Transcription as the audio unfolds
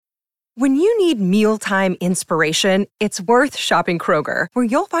When you need mealtime inspiration, it's worth shopping Kroger, where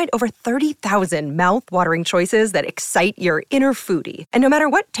you'll find over 30,000 mouth-watering choices that excite your inner foodie. And no matter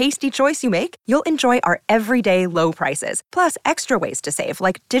what tasty choice you make, you'll enjoy our everyday low prices, plus extra ways to save,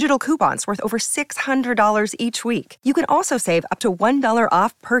 like digital coupons worth over $600 each week. You can also save up to $1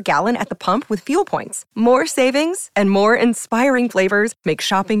 off per gallon at the pump with fuel points. More savings and more inspiring flavors make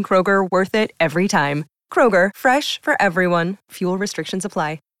shopping Kroger worth it every time. Kroger, fresh for everyone. Fuel restrictions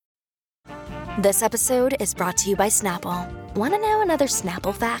apply. This episode is brought to you by Snapple. Want to know another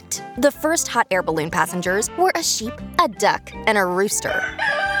Snapple fact? The first hot air balloon passengers were a sheep, a duck, and a rooster.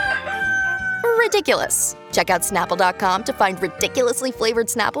 Ridiculous. Check out Snapple.com to find ridiculously flavored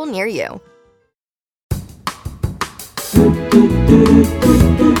Snapple near you.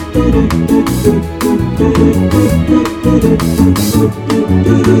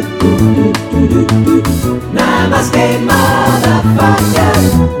 Namaste,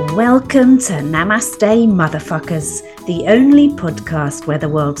 motherfuckers. Welcome to Namaste, Motherfuckers, the only podcast where the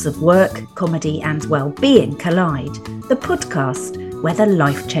worlds of work, comedy and well-being collide. The podcast where the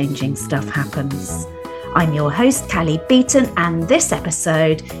life-changing stuff happens. I'm your host, Callie Beaton, and this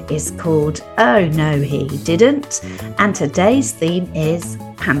episode is called Oh No He Didn't, and today's theme is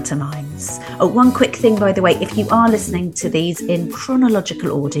pantomimes. Oh, one quick thing, by the way, if you are listening to these in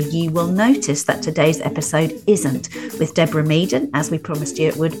chronological order, you will notice that today's episode isn't with Deborah Meaden, as we promised you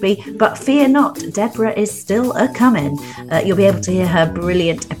it would be, but fear not, Deborah is still a-coming. You'll be able to hear her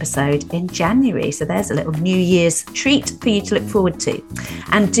brilliant episode in January, so there's a little New Year's treat for you to look forward to.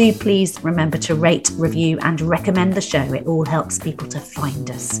 And do please remember to rate, review and recommend the show. It all helps people to find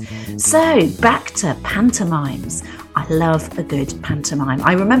us. So, back to pantomimes. I love a good pantomime.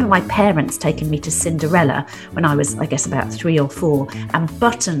 I remember my parents taking me to Cinderella when I was, I guess, about 3 or 4, and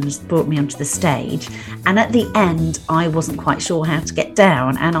Buttons brought me onto the stage. And at the end, I wasn't quite sure how to get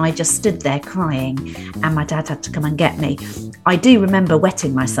down, and I just stood there crying, and my dad had to come and get me. I do remember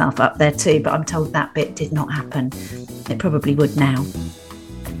wetting myself up there too, but I'm told that bit did not happen. It probably would now.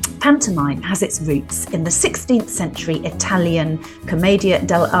 Pantomime has its roots in the 16th century Italian commedia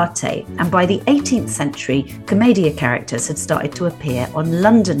dell'arte, and by the 18th century, commedia characters had started to appear on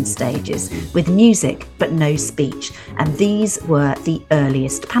London stages with music but no speech, and these were the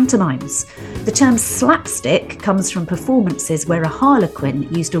earliest pantomimes. The term slapstick comes from performances where a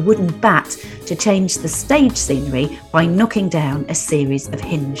harlequin used a wooden bat to change the stage scenery by knocking down a series of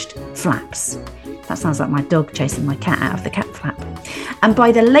hinged flaps. That sounds like my dog chasing my cat out of the cat flap. And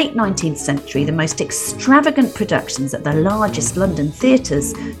by the late 19th century, the most extravagant productions at the largest London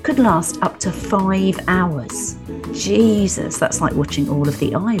theatres could last up to 5 hours. Jesus, that's like watching all of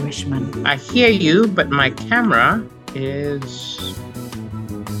The Irishman. I hear you, but my camera is...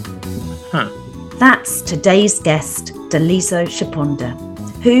 That's today's guest, Daliso Chaponda,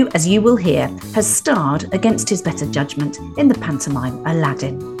 who, as you will hear, has starred against his better judgment in the pantomime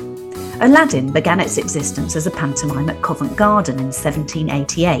Aladdin. Aladdin began its existence as a pantomime at Covent Garden in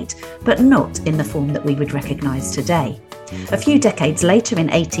 1788, but not in the form that we would recognise today. A few decades later, in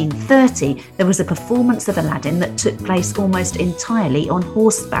 1830, there was a performance of Aladdin that took place almost entirely on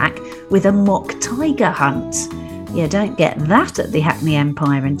horseback with a mock tiger hunt. You don't get that at the Hackney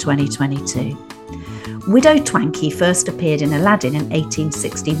Empire in 2022. Widow Twankey first appeared in Aladdin in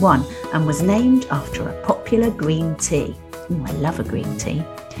 1861 and was named after a popular green tea. Ooh, I love a green tea.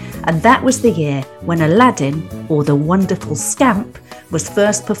 And that was the year when Aladdin, or the Wonderful Scamp, was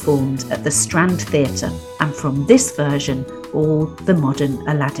first performed at the Strand Theatre, and from this version, all the modern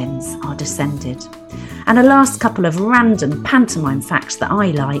Aladdins are descended. And a last couple of random pantomime facts that I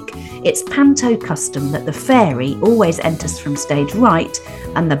like. It's panto custom that the fairy always enters from stage right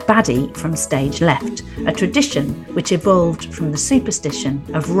and the baddie from stage left, a tradition which evolved from the superstition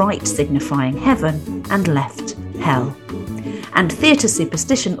of right signifying heaven and left hell. And theatre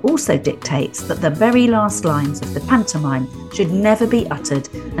superstition also dictates that the very last lines of the pantomime should never be uttered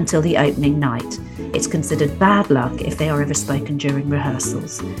until the opening night. It's considered bad luck if they are ever spoken during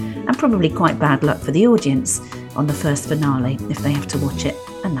rehearsals, and probably quite bad luck for the audience on the first finale if they have to watch it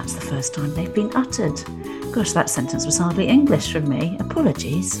and that's the first time they've been uttered. Gosh, that sentence was hardly English from me.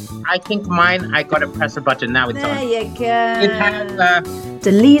 Apologies. I think mine, I got to press a button. Now it's on. There you go. It has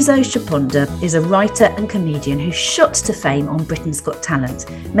Daliso Chaponda is a writer and comedian who shot to fame on Britain's Got Talent,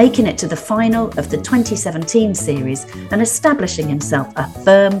 making it to the final of the 2017 series and establishing himself a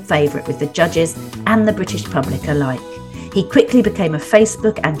firm favourite with the judges and the British public alike. He quickly became a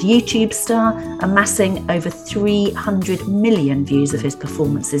Facebook and YouTube star, amassing over 300 million views of his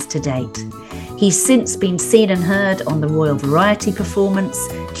performances to date. He's since been seen and heard on the Royal Variety Performance,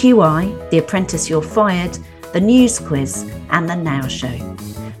 QI, The Apprentice You're Fired, The News Quiz and The Now Show.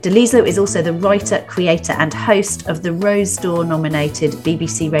 Daliso is also the writer, creator and host of the Rose D'Or nominated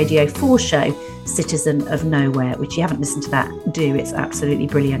BBC Radio 4 show, Citizen of Nowhere, which you haven't listened to that, do. It's absolutely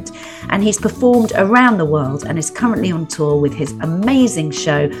brilliant. And he's performed around the world and is currently on tour with his amazing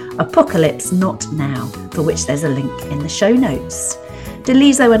show, Apocalypse Not Now, for which there's a link in the show notes.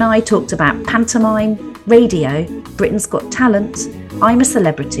 Daliso and I talked about pantomime, radio, Britain's Got Talent, I'm a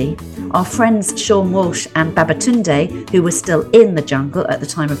Celebrity, our friends Sean Walsh and Babatunde, who were still in the jungle at the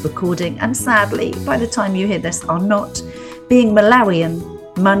time of recording, and sadly, by the time you hear this, are not, being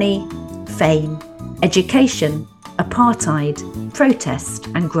Malawian, money, fame, education, apartheid, protest,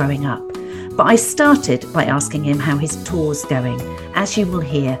 and growing up. But I started by asking him how his tour's going. As you will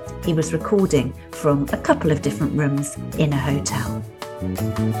hear, he was recording from a couple of different rooms in a hotel.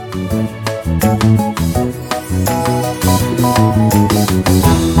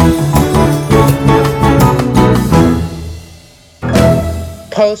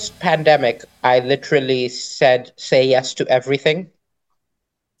 Post-pandemic, I literally said say yes to everything.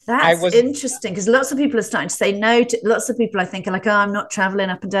 That's interesting, because lots of people are starting to say no to, lots of people I think are like, oh, I'm not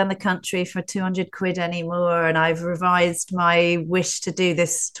traveling up and down the country for 200 quid anymore, and I've revised my wish to do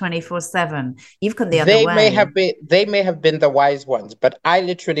this 24/7. You've gone the other way. They may have been the wise ones, but I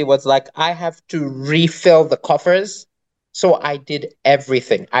literally was like, I have to refill the coffers. So I did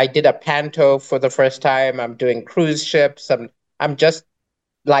everything. I did a panto for the first time. I'm doing cruise ships. I'm just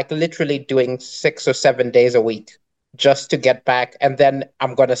like literally doing 6 or 7 days a week just to get back. And then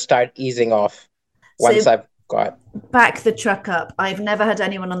I'm going to start easing off once I've got. Back the truck up. I've never had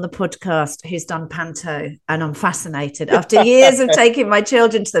anyone on the podcast who's done panto, and I'm fascinated. After years of taking my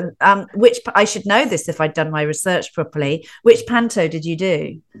children to them, which I should know this if I'd done my research properly. Which panto did you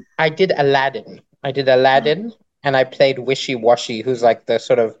do? I did Aladdin. And I played Wishy Washy, who's like the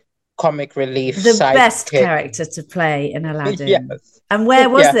sort of comic relief. The best character to play in Aladdin. Yes. And where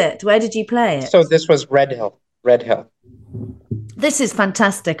was it? Where did you play it? So this was Red Hill. This is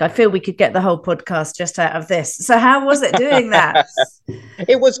fantastic. I feel we could get the whole podcast just out of this. So how was it doing that?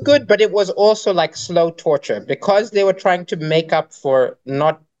 It was good, but it was also like slow torture because they were trying to make up for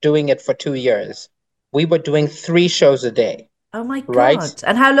not doing it for 2 years. We were doing 3 shows a day. Oh my God. Right?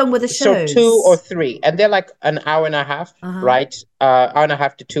 And how long were the shows? So 2 or 3. And they're like an hour and a half, right? Hour and a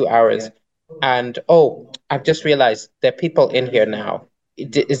half to 2 hours. And I've just realized there are people in here now.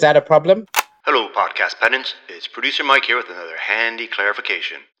 Is that a problem? Hello, podcast pedants. It's producer Mike here with another handy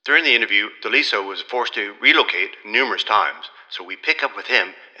clarification. During the interview, Daliso was forced to relocate numerous times, so we pick up with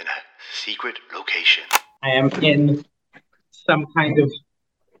him in a secret location. I am in some kind of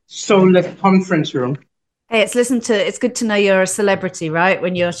soulless conference room. Hey, it's good to know you're a celebrity, right?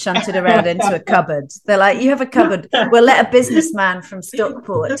 When you're shunted around into a cupboard. They're like, you have a cupboard. We'll let a businessman from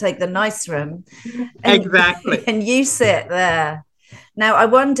Stockport take the nice room. Exactly. And you sit there. Now, I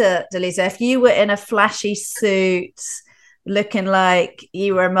wonder, Daliso, if you were in a flashy suit, looking like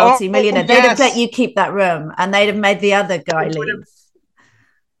you were a multi-millionaire, they'd have let you keep that room and they'd have made the other guy leave.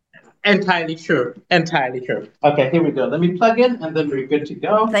 Entirely true. Okay, here we go. Let me plug in and then we're good to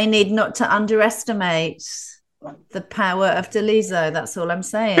go. They need not to underestimate the power of Daliso. That's all I'm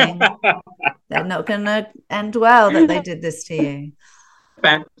saying. They're not going to end well that they did this to you.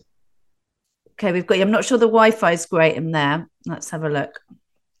 Okay, we've got you. I'm not sure the Wi-Fi is great in there. Let's have a look.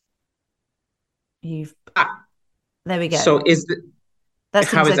 There we go. So that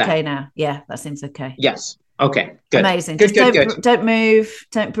seems okay now. Yeah, that seems okay. Yes. Okay, good. Amazing. Good. Don't move.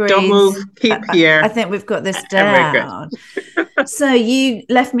 Don't breathe. Don't move. Keep here. I think we've got this down. So you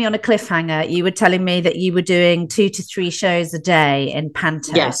left me on a cliffhanger. You were telling me that you were doing 2 to 3 shows a day in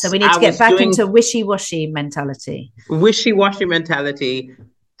panto. Yes, so we need to get back into wishy-washy mentality. Wishy-washy mentality.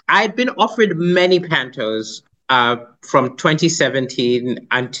 I'd been offered many pantos from 2017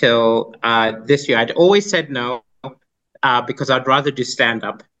 until this year. I'd always said no because I'd rather do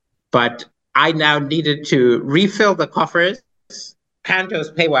stand-up. But I now needed to refill the coffers.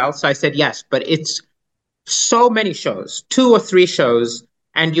 Pantos pay well, so I said yes. But it's so many shows, 2 or 3 shows,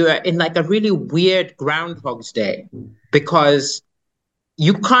 and you're in like a really weird Groundhog's Day because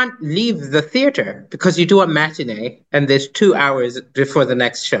you can't leave the theater because you do a matinee and there's 2 hours before the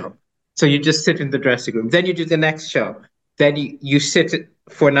next show. So you just sit in the dressing room. Then you do the next show. Then you sit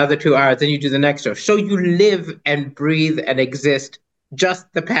for another 2 hours. Then you do the next show. So you live and breathe and exist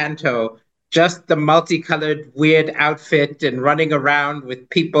just the panto, just the multicolored weird outfit and running around with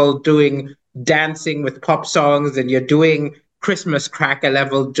people dancing with pop songs, and you're doing Christmas cracker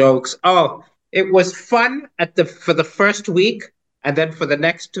level jokes. Oh, it was fun for the first week, And then for the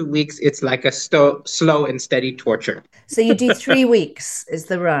next 2 weeks, it's like a slow and steady torture. So you do 3 weeks is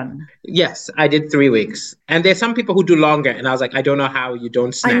the run? Yes, I did 3 weeks. And there's some people who do longer. And I was like, I don't know how you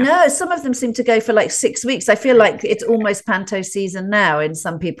don't snap. I know. Some of them seem to go for like 6 weeks. I feel like it's almost panto season now in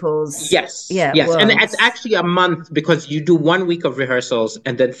some people's. Yes. Worlds. And it's actually a month because you do 1 week of rehearsals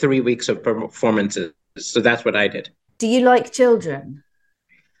and then 3 weeks of performances. So that's what I did. Do you like children?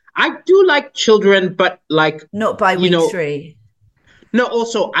 I do like children, but like... Not by week 3. No,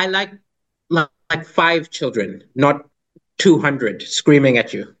 also, I like 5 children, not 200 screaming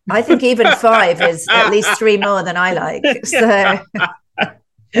at you. I think even 5 is at least 3 more than I like. So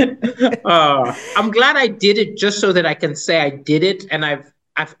I'm glad I did it just so that I can say I did it. And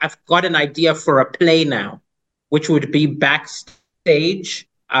I've got an idea for a play now, which would be backstage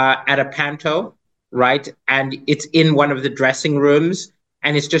at a panto, right? And it's in one of the dressing rooms.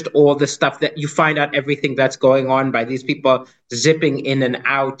 And it's just all the stuff that you find out everything that's going on by these people zipping in and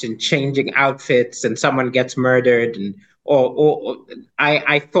out and changing outfits, and someone gets murdered. And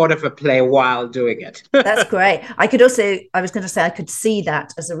I thought of a play while doing it. That's great. I was going to say I could see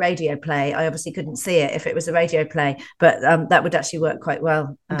that as a radio play. I obviously couldn't see it if it was a radio play, but that would actually work quite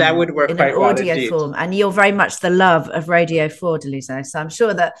well. That would work in quite an well audio indeed. form. And you're very much the love of Radio 4, Daliso. So I'm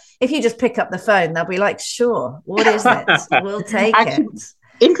sure that if you just pick up the phone, they'll be like, sure, what is it? We'll take it.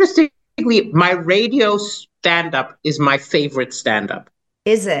 Interestingly, my radio stand-up is my favorite stand-up.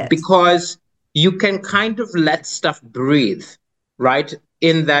 Is it? Because you can kind of let stuff breathe, right?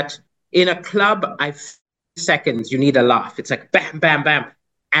 In that, in a club, 5 seconds, you need a laugh. It's like bam, bam, bam.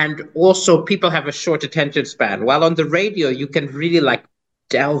 And also people have a short attention span. While on the radio, you can really like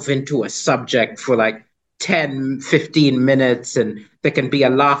delve into a subject for like 10, 15 minutes, and there can be a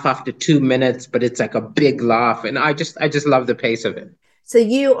laugh after 2 minutes, but it's like a big laugh. And I just love the pace of it. So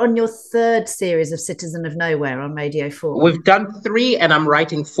you on your 3rd series of Citizen of Nowhere on Radio 4? We've done 3 and I'm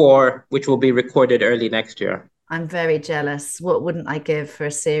writing 4, which will be recorded early next year. I'm very jealous. What wouldn't I give for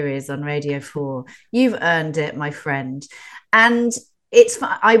a series on Radio 4? You've earned it, my friend. And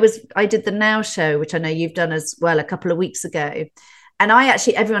I did the Now show, which I know you've done as well a couple of weeks ago. And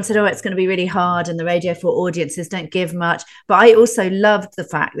everyone said, oh, it's going to be really hard and the Radio 4 audiences don't give much. But I also loved the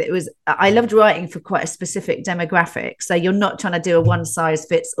fact that I loved writing for quite a specific demographic. So you're not trying to do a one size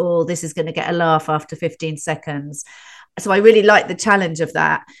fits all. This is going to get a laugh after 15 seconds. So I really liked the challenge of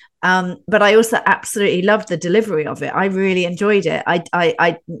that. But I also absolutely loved the delivery of it. I really enjoyed it.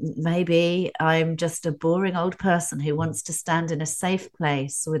 Maybe I'm just a boring old person who wants to stand in a safe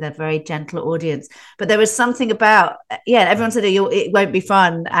place with a very gentle audience. But there was something about, everyone said it won't be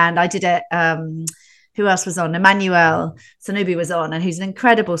fun. And I did it. Who else was on? Emmanuel Sanubi was on, and he's an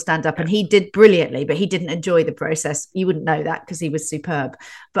incredible stand-up, and he did brilliantly, but he didn't enjoy the process. You wouldn't know that because he was superb.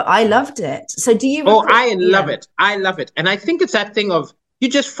 But I loved it. So do you... I love it. I love it. And I think it's that thing of, you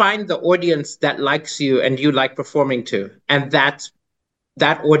just find the audience that likes you and you like performing to. And that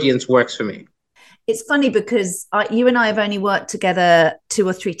audience works for me. It's funny because you and I have only worked together 2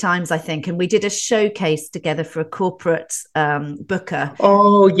 or 3 times, I think. And we did a showcase together for a corporate booker.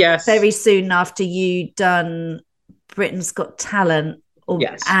 Oh, yes. Very soon after you'd done Britain's Got Talent.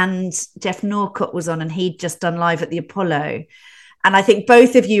 Yes. And Jeff Norcott was on, and he'd just done Live at the Apollo. And I think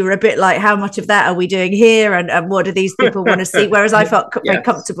both of you were a bit like, how much of that are we doing here? And what do these people want to see? Whereas I felt very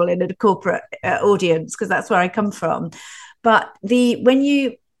comfortable in a corporate audience because that's where I come from. But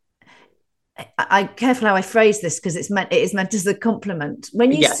I'm careful how I phrase this because it is meant as a compliment.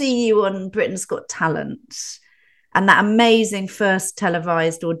 When you see you on Britain's Got Talent and that amazing first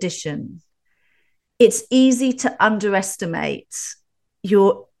televised audition, it's easy to underestimate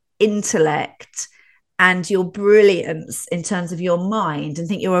your intellect and your brilliance in terms of your mind and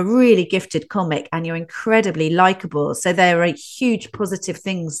think you're a really gifted comic and you're incredibly likable. So there are huge positive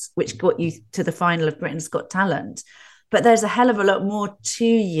things which got you to the final of Britain's Got Talent. But there's a hell of a lot more to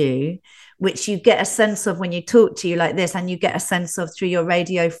you, which you get a sense of when you talk to you like this, and you get a sense of through your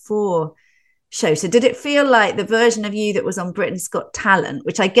Radio 4 show. So did it feel like the version of you that was on Britain's Got Talent,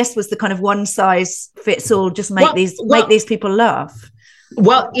 which I guess was the kind of one size fits all, just make these people laugh?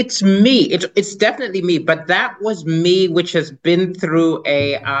 Well, it's me. It's definitely me. But that was me, which has been through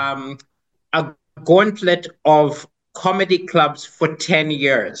a gauntlet of comedy clubs for 10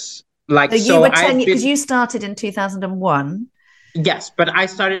 years. Because you started in 2001. Yes, but I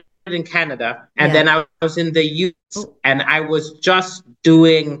started in Canada, and then I was in the US, and I was just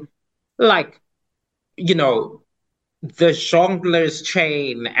doing the Jongleurs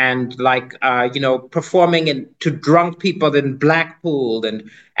Chain and performing to drunk people in Blackpool,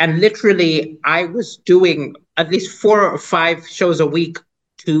 and literally I was doing at least 4 or 5 shows a week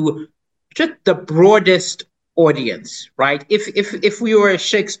to just the broadest audience, right? If we were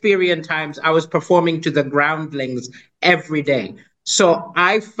Shakespearean times, I was performing to the groundlings every day. So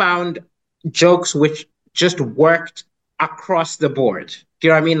I found jokes which just worked across the board. Do you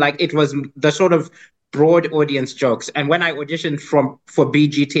know what I mean? Like it was the sort of broad audience jokes. And when I auditioned for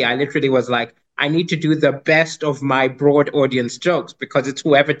BGT, I literally was like, I need to do the best of my broad audience jokes because it's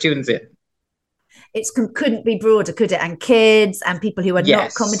whoever tunes in. It couldn't be broader, could it? And kids and people who are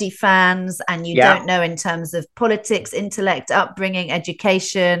not comedy fans, and you don't know in terms of politics, intellect, upbringing,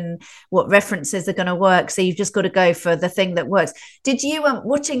 education, what references are going to work. So you've just got to go for the thing that works. Did you,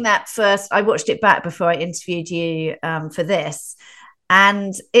 watching that first, I watched it back before I interviewed you for this,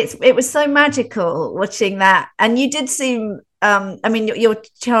 and it was so magical watching that. And you did seem, I mean, your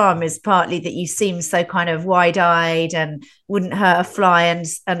charm is partly that you seem so kind of wide-eyed and wouldn't hurt a fly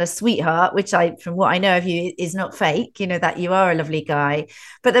and a sweetheart, which from what I know of you, is not fake, you know, that you are a lovely guy.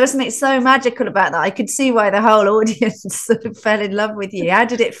 But there was something so magical about that. I could see why the whole audience sort of fell in love with you. How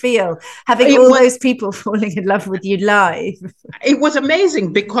did it feel having those people falling in love with you live? It was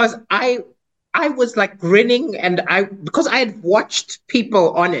amazing because I was like grinning, and because I had watched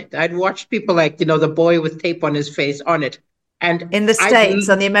people on it. I'd watched people like, you know, the boy with tape on his face on it. And in the States,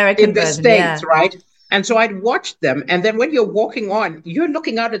 on the American version, States, right? And so I'd watched them. And then when you're walking on, you're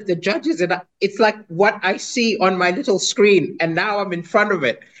looking out at the judges, and it's like what I see on my little screen. And now I'm in front of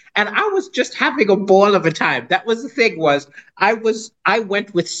it. And I was just having a ball of a time. That was the thing, was I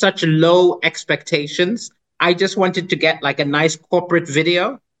went with such low expectations. I just wanted to get like a nice corporate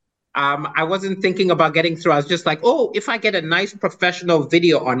video. I wasn't thinking about getting through. I was just like, oh, if I get a nice professional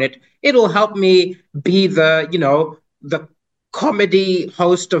video on it, it'll help me be the, you know, the comedy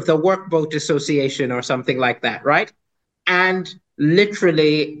host of the Workboat Association or something like that, right? And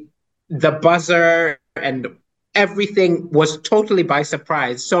literally the buzzer and everything was totally by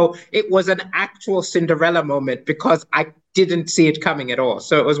surprise. So it was an actual Cinderella moment because I didn't see it coming at all.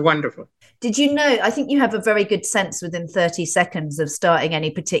 So it was wonderful. Did you know, I think you have a very good sense within 30 seconds of starting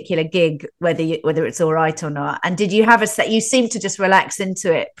any particular gig, whether it's all right or not. And did you have you seem to just relax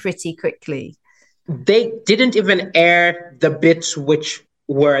into it pretty quickly. They didn't even air the bits which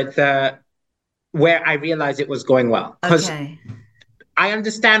were where I realized it was going well. Because I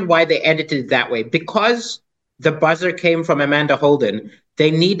understand why they edited it that way. Because the buzzer came from Amanda Holden,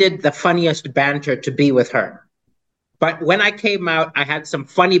 they needed the funniest banter to be with her. But when I came out, I had some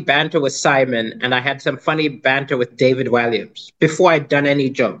funny banter with Simon, and I had some funny banter with David Williams before I'd done any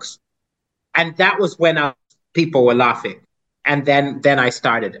jokes. And that was when people were laughing. And then I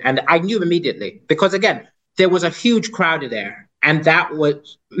started. And I knew immediately, because again, there was a huge crowd there. And that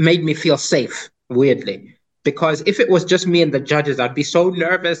made me feel safe, weirdly. Because if it was just me and the judges, I'd be so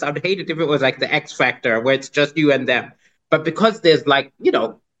nervous. I'd hate it if it was like the X Factor, where it's just you and them. But because there's like, you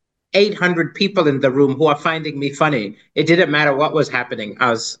know, 800 people in the room who are finding me funny, it didn't matter what was happening. I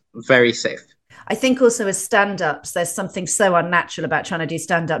was very safe. I think also as stand-ups, there's something so unnatural about trying to do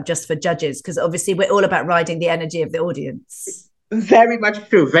stand-up just for judges, because obviously we're all about riding the energy of the audience. Very much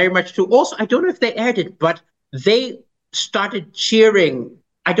true. Very much true. Also, I don't know if they aired it, but they started cheering.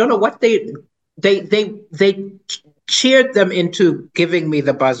 I don't know what they cheered them into giving me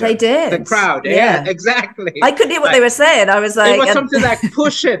the buzzer. They did. The crowd. Yeah, exactly. I couldn't hear what they were saying. I was like... It was something like,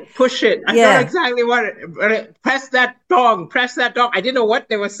 push it. I know exactly what press that dong. I didn't know what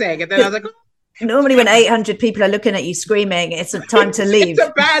they were saying. And then I was like... Normally when 800 people are looking at you screaming, it's a time to leave. It's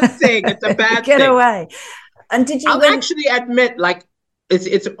a bad thing. It's a bad thing. Get away. And did you... I'll actually admit, like,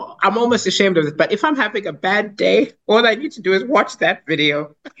 I'm almost ashamed of it, but if I'm having a bad day, all I need to do is watch that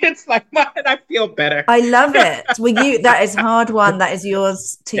video. It's like, man, I feel better. I love it. Well, that is hard one. That is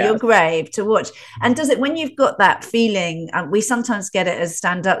yours to your grave to watch. And does it, when you've got that feeling, we sometimes get it as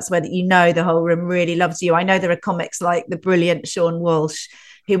stand-ups where you know the whole room really loves you. I know there are comics like the brilliant Sean Walsh,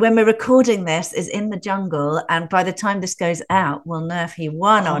 who, when we're recording this, is in the jungle, and by the time this goes out, we'll know if he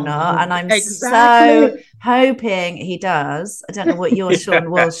won or not. And I'm so hoping he does. I don't know what your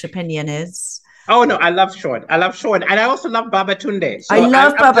Sean Walsh opinion is. Oh no, I love Sean. And I also love Babatunde. So I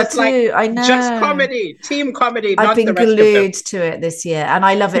love Baba too. Like, I know. Just comedy, team comedy. I've been glued to it this year, and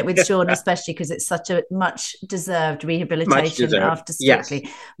I love it with Sean especially because it's such a much deserved rehabilitation after Strictly.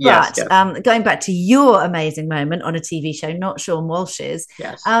 Yes. But going back to your amazing moment on a TV show, not Sean Walsh's.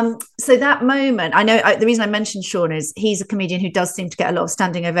 Yes. So that moment, I know the reason I mentioned Sean is he's a comedian who does seem to get a lot of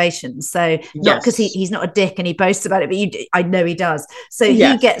standing ovations. So not because he's not a dick and he boasts about it, but I know he does. So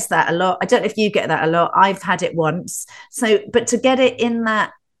he gets that a lot. I don't know if you get that a lot. I've had it once. So, but to get it in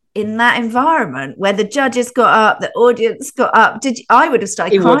that environment where the judges got up, the audience got up, I would have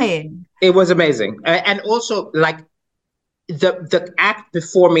started crying. It was amazing. And also, like, the act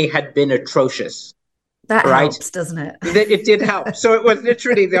before me had been atrocious. That right? helps, doesn't it? It did help. So it was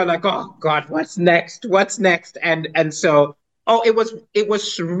literally, they're like, oh God, what's next? What's next? And so, it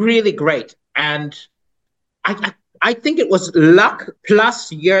was really great. And I think it was luck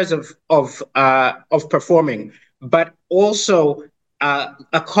plus years of performing, but also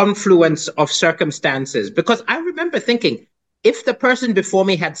a confluence of circumstances. Because I remember thinking, if the person before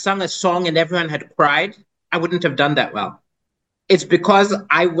me had sung a song and everyone had cried, I wouldn't have done that well. It's because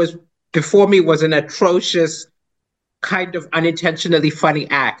before me was an atrocious, kind of unintentionally funny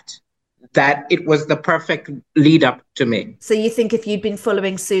act that it was the perfect lead up to me. So you think if you'd been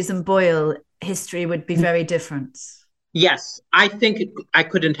following Susan Boyle, history would be very different? Yes, I think I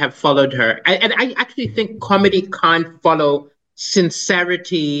couldn't have followed her. And I actually think comedy can't follow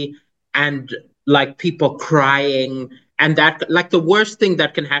sincerity and like people crying. And that, like, the worst thing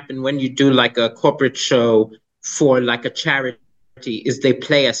that can happen when you do like a corporate show for like a charity is they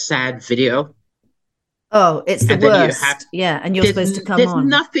play a sad video. Oh, it's the worst. Yeah, and you're supposed to come on. There's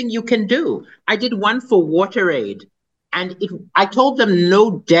nothing you can do. I did one for WaterAid, and I told them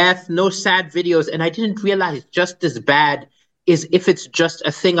no death, no sad videos, and I didn't realize just as bad is if it's just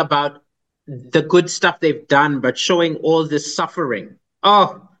a thing about the good stuff they've done, but showing all this suffering.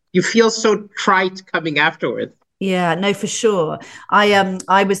 Oh, you feel so trite coming afterwards. Yeah, no, for sure.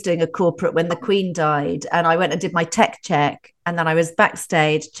 I was doing a corporate when the Queen died, and I went and did my tech check, and then I was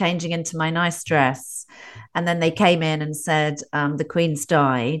backstage changing into my nice dress, and then they came in and said the Queen's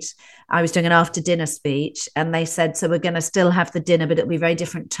died. I was doing an after dinner speech, and they said, so we're going to still have the dinner, but it'll be a very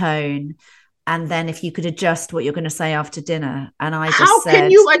different tone. And then if you could adjust what you're going to say after dinner. And I just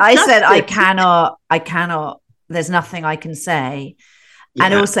said, I cannot. There's nothing I can say. Yeah.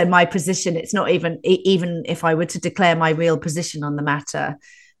 And also my position, it's not even if I were to declare my real position on the matter,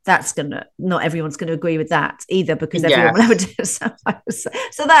 not everyone's going to agree with that either, because everyone will ever do so.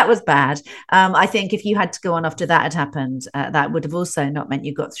 So that was bad. I think if you had to go on after that had happened, that would have also not meant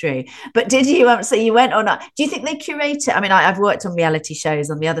you got through. But did you, so you went on, do you think they curate it? I mean, I've worked on reality shows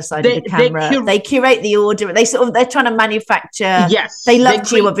on the other side of the camera. They curate the order. They're trying to manufacture. Yes. They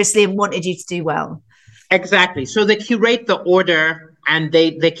loved you obviously and wanted you to do well. Exactly. So they curate the order. And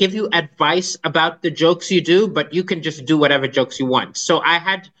they give you advice about the jokes you do, but you can just do whatever jokes you want. So I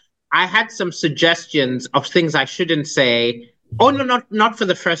had some suggestions of things I shouldn't say. Oh no, not for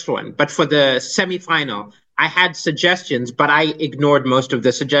the first one, but for the semifinal, I had suggestions, but I ignored most of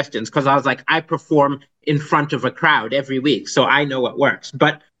the suggestions because I was like, I perform in front of a crowd every week, so I know what works.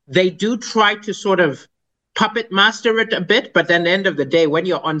 But they do try to sort of puppet master it a bit, but then at the end of the day, when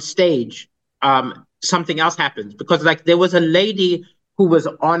you're on stage, something else happens, because like there was a lady who was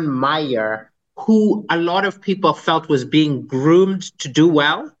on Meyer who a lot of people felt was being groomed to do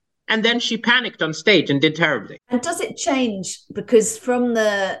well, and then she panicked on stage and did terribly. And does it change because from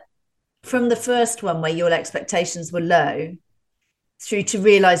the first one where your expectations were low through to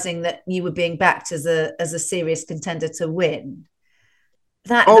realizing that you were being backed as a serious contender to win?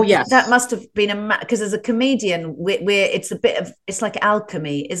 That must have been because as a comedian, it's like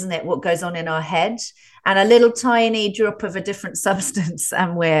alchemy, isn't it? What goes on in our head, and a little tiny drop of a different substance,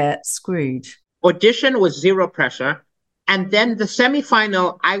 and we're screwed. Audition was zero pressure, and then the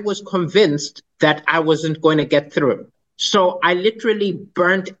semifinal, I was convinced that I wasn't going to get through. So I literally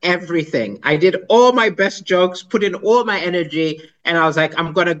burnt everything. I did all my best jokes, put in all my energy, and I was like,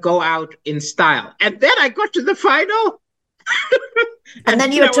 I'm going to go out in style. And then I got to the final. And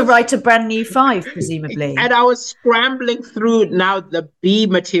then you had to write a brand new 5, presumably. And I was scrambling through now the B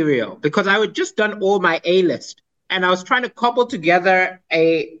material because I had just done all my A-list. And I was trying to cobble together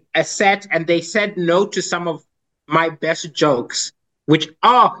a set, and they said no to some of my best jokes, which,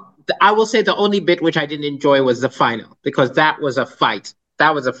 I will say the only bit which I didn't enjoy was the final, because that was a fight.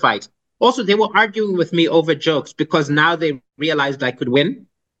 Also, they were arguing with me over jokes because now they realized I could win.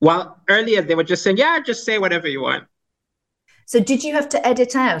 While earlier they were just saying, yeah, just say whatever you want. So did you have to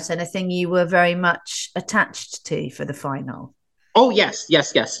edit out anything you were very much attached to for the final? Oh, yes.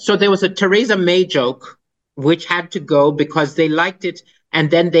 So there was a Theresa May joke which had to go because they liked it, and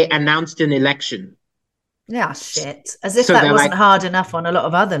then they announced an election. Yeah, shit. As if that wasn't hard enough on a lot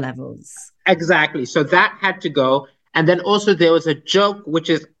of other levels. Exactly. So that had to go. And then also there was a joke, which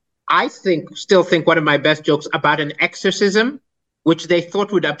is, I still think one of my best jokes, about an exorcism, which they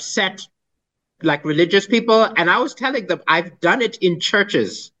thought would upset like religious people. And I was telling them, I've done it in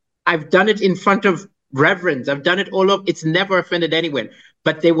churches. I've done it in front of reverends. I've done it all over. It's never offended anyone.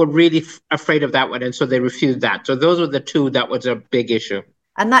 But they were really afraid of that one. And so they refused that. So those were the two that was a big issue.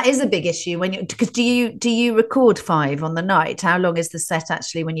 And that is a big issue when you, because do you record 5 on the night? How long is the set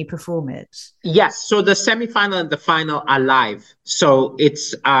actually when you perform it? Yes. So the semi-final and the final are live. So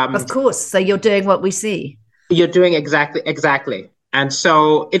it's of course. So you're doing what we see. You're doing exactly. And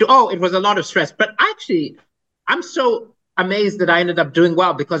so it was a lot of stress. But actually, I'm so amazed that I ended up doing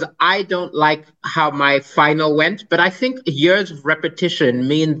well, because I don't like how my final went. But I think years of repetition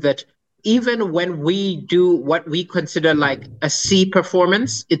mean that even when we do what we consider like a C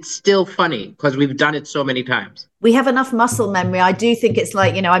performance, it's still funny because we've done it so many times. We have enough muscle memory. I do think it's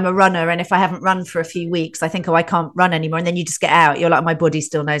like, I'm a runner, and if I haven't run for a few weeks, I think, I can't run anymore. And then you just get out. You're like, my body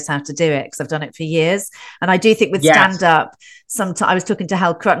still knows how to do it because I've done it for years. And I do think with stand-up, sometimes I was talking to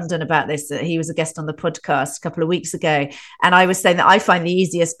Hal Cruttenden about this. He was a guest on the podcast a couple of weeks ago. And I was saying that I find the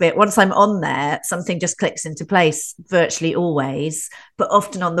easiest bit, once I'm on there, something just clicks into place virtually always. But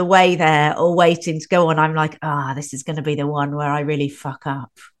often on the way there or waiting to go on, I'm like, this is going to be the one where I really fuck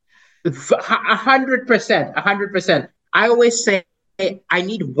up. 100%. I always say I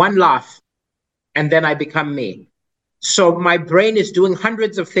need one laugh and then I become me. So my brain is doing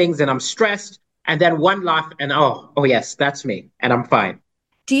hundreds of things and I'm stressed, and then one laugh and oh yes, that's me and I'm fine.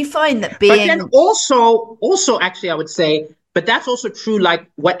 Do you find that being... But then also actually I would say, but that's also true, like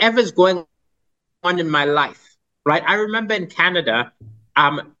whatever's going on in my life, right? I remember in Canada,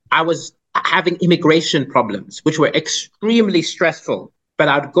 I was having immigration problems, which were extremely stressful. But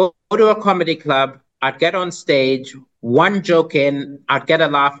I'd go to a comedy club, I'd get on stage, one joke in, I'd get a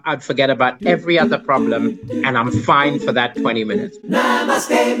laugh, I'd forget about every other problem, and I'm fine for that 20 minutes.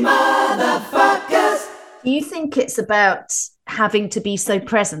 Namaste, motherfuckers. Do you think it's about having to be so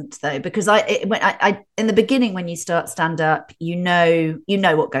present, though? Because I in the beginning, when you start stand up, you know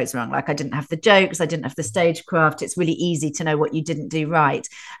what goes wrong. Like, I didn't have the jokes, I didn't have the stagecraft. It's really easy to know what you didn't do right.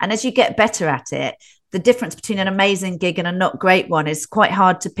 And as you get better at it, the difference between an amazing gig and a not great one is quite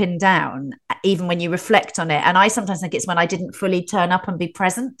hard to pin down, even when you reflect on it. And I sometimes think it's when I didn't fully turn up and be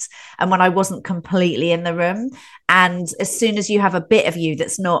present, and when I wasn't completely in the room. And as soon as you have a bit of you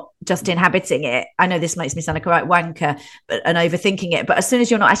that's not just inhabiting it, I know this makes me sound like a right wanker and overthinking it, but as soon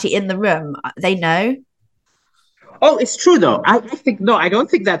as you're not actually in the room, they know. Oh, it's true though. I don't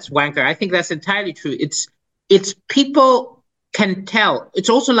think that's wanker. I think that's entirely true. It's people can tell. It's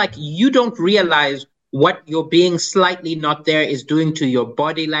also like you don't realize what your being slightly not there is doing to your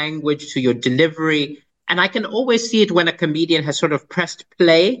body language, to your delivery. And I can always see it when a comedian has sort of pressed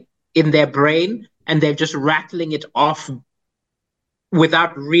play in their brain and they're just rattling it off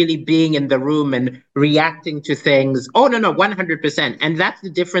without really being in the room and reacting to things. Oh, no, 100%. And that's the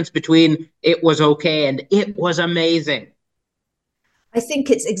difference between it was okay and it was amazing. I think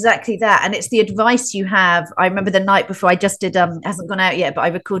it's exactly that. And it's the advice you have. I remember the night before, I just did, hasn't gone out yet, but I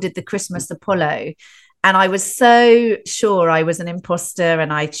recorded the Christmas Apollo. And I was so sure I was an imposter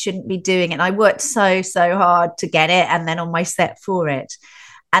and I shouldn't be doing it. And I worked so hard to get it, and then on my set for it.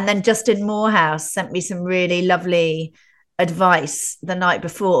 And then Justin Morehouse sent me some really lovely advice the night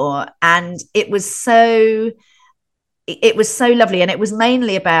before. And it was so lovely. And it was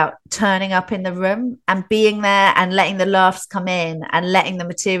mainly about turning up in the room and being there and letting the laughs come in and letting the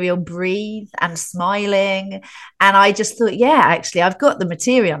material breathe and smiling. And I just thought, actually, I've got the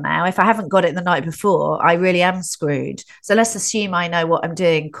material now. If I haven't got it the night before, I really am screwed. So let's assume I know what I'm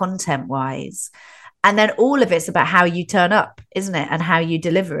doing content wise. And then all of it's about how you turn up, isn't it? And how you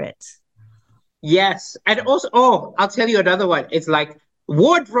deliver it. Yes. And also, I'll tell you another one. It's like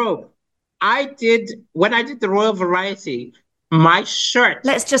wardrobe. When I did the Royal Variety, my shirt.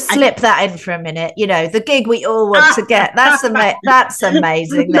 Let's just slip that in for a minute. The gig we all want to get. That's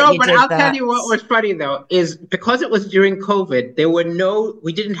amazing. No, but I'll tell you what was funny though, is because it was during COVID,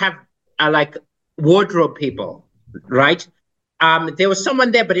 we didn't have like wardrobe people, right? There was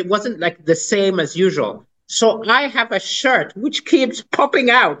someone there, but it wasn't like the same as usual. So I have a shirt which keeps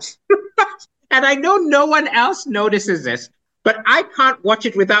popping out. And I know no one else notices this. But I can't watch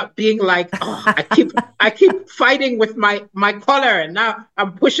it without being like, I keep fighting with my collar, and now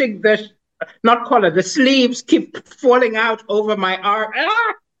I'm pushing the sleeves keep falling out over my arm.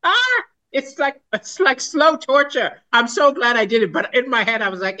 It's like slow torture. I'm so glad I did it. But in my head, I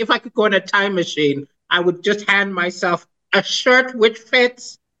was like, if I could go in a time machine, I would just hand myself a shirt which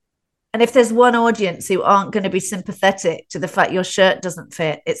fits. And if there's one audience who aren't going to be sympathetic to the fact your shirt doesn't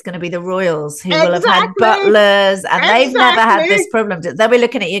fit, it's going to be the royals who will have had butlers, and they've never had this problem. They'll be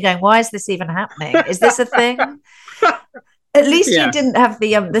looking at you going, why is this even happening? Is this a thing? At least Yeah. you didn't have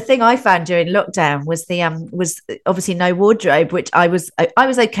the thing I found during lockdown was was obviously no wardrobe, which I was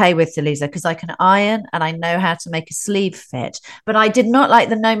okay with, Delisa, because I can iron and I know how to make a sleeve fit. But I did not like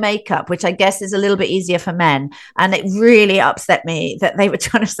the no makeup, which I guess is a little bit easier for men. And it really upset me that they were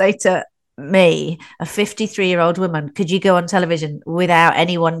trying to say to me, a 53-year-old woman, could you go on television without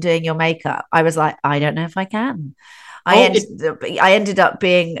anyone doing your makeup? I was like, I don't know if I can. I ended up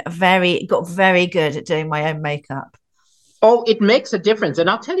being got very good at doing my own makeup. Oh, it makes a difference. And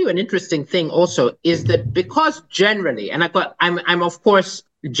I'll tell you an interesting thing also is that because generally, and I'm of course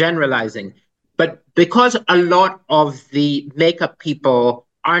generalizing, but because a lot of the makeup people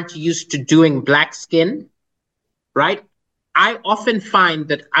aren't used to doing black skin, right? I often find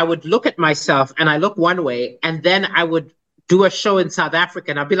that I would look at myself and I look one way, and then I would do a show in South Africa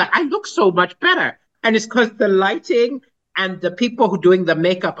and I'll be like, I look so much better. And it's because the lighting and the people who are doing the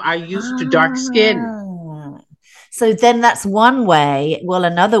makeup are used to dark skin. So then that's one way. Well,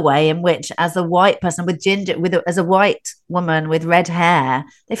 another way in which, as a white person with ginger, as a white woman with red hair,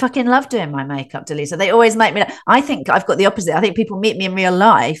 they fucking love doing my makeup, Delisa. They always make me. I think I've got the opposite. I think people meet me in real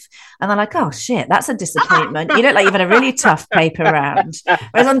life and they're like, "Oh shit, that's a disappointment. You look like you've had a really tough paper round."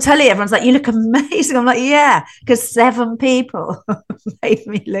 Whereas on telly, everyone's like, "You look amazing." I'm like, "Yeah," because 7 people made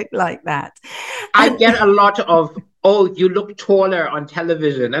me look like that. I get a lot of, "Oh, you look taller on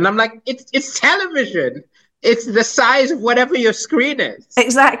television," and I'm like, "It's television. It's the size of whatever your screen is."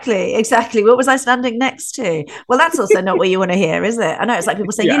 Exactly. What was I standing next to? Well, that's also not what you want to hear, is it? I know it's like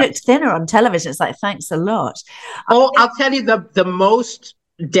people say, you looked thinner on television. It's like, thanks a lot. Oh, I'll tell you the most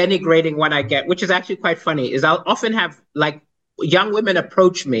denigrating one I get, which is actually quite funny, is I'll often have like young women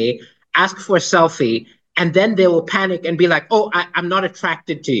approach me, ask for a selfie, and then they will panic and be like, "Oh, I'm not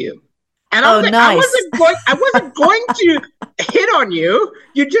attracted to you." And I was like, nice. I wasn't going to hit on you.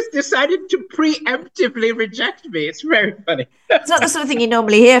 You just decided to preemptively reject me. It's very funny. It's not the sort of thing you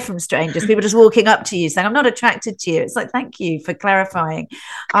normally hear from strangers. People just walking up to you saying, "I'm not attracted to you." It's like, thank you for clarifying.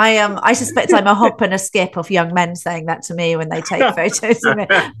 I suspect I'm a hop and a skip of young men saying that to me when they take photos of me.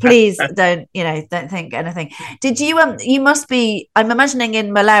 Please don't think anything. Did you you must be, I'm imagining in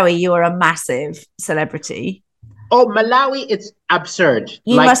Malawi you are a massive celebrity. Oh, Malawi, it's absurd.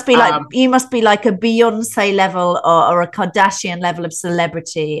 You must be like a Beyonce level or a Kardashian level of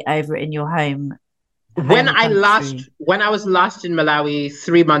celebrity over in your home. When I was last in Malawi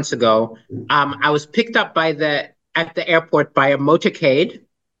 3 months ago, I was picked up at the airport by a motorcade.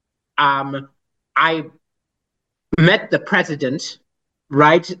 I met the president,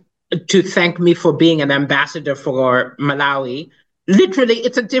 right, to thank me for being an ambassador for Malawi. Literally,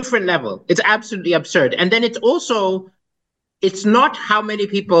 it's a different level. It's absolutely absurd. And then it's not how many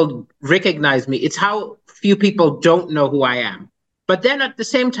people recognize me. It's how few people don't know who I am. But then at the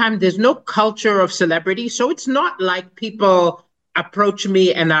same time, there's no culture of celebrity. So it's not like people approach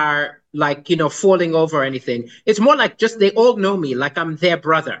me and are like, falling over or anything. It's more like just they all know me, like I'm their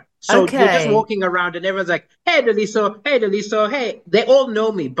brother. So you're just walking around and everyone's like, "Hey, Daliso, hey, Daliso, hey." They all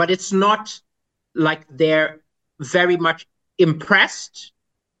know me, but it's not like they're very much impressed,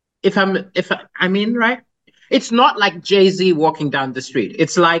 I mean, right? It's not like Jay-Z walking down the street.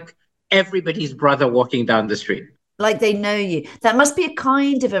 It's like everybody's brother walking down the street. Like they know you. That must be a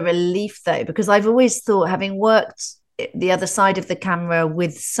kind of a relief though, because I've always thought, having worked the other side of the camera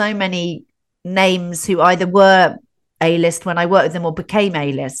with so many names who either were A-list when I worked with them or became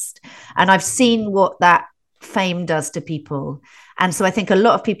A-list, and I've seen what that fame does to people. And so I think a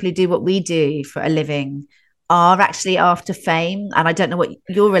lot of people who do what we do for a living are actually after fame. And I don't know what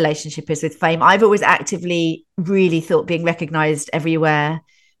your relationship is with fame. I've always actively really thought being recognized everywhere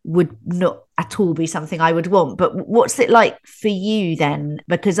would not at all be something I would want. But what's it like for you then?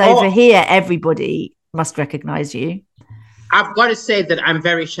 Because over here, everybody must recognize you. I've got to say that I'm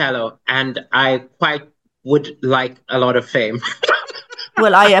very shallow and I quite would like a lot of fame.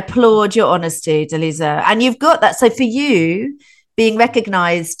 Well, I applaud your honesty, Delisa. And you've got that. So for you, being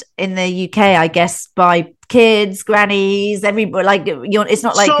recognized in the UK, I guess, by kids, grannies, everybody, like, it's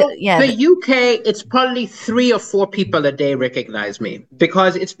not like, The UK, it's probably 3 or 4 people a day recognize me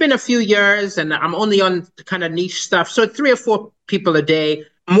because it's been a few years and I'm only on kind of niche stuff. So 3 or 4 people a day.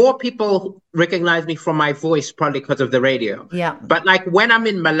 More people recognize me from my voice, probably because of the radio. Yeah. But like when I'm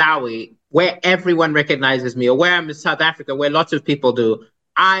in Malawi, where everyone recognizes me, or where I'm in South Africa, where lots of people do,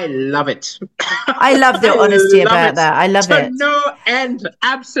 I love it. I love the honesty about that. I love it. No end.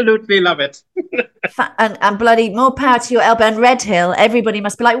 Absolutely love it. and bloody more power to your elbow. And Red Hill, everybody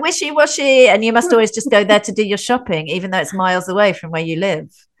must be like wishy-washy. And you must always just go there to do your shopping, even though it's miles away from where you live.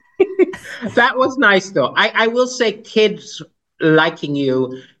 That was nice, though. I will say kids liking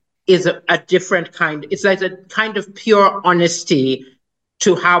you is a different kind. It's like a kind of pure honesty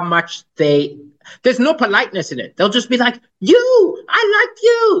to how much there's no politeness in it. They'll just be like, I like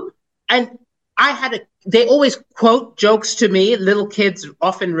you. And they always quote jokes to me. Little kids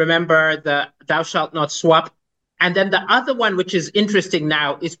often remember the thou shalt not swap. And then the other one, which is interesting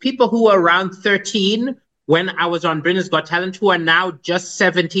now, is people who were around 13 when I was on Britain's Got Talent, who are now just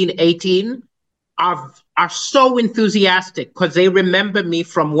 17, 18, are so enthusiastic because they remember me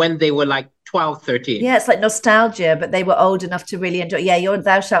from when they were like 12, 13. Yeah, it's like nostalgia, but they were old enough to really enjoy. Yeah, you're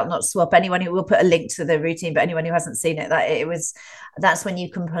thou shalt not swap. Anyone who will put a link to the routine, but anyone who hasn't seen it, that's when you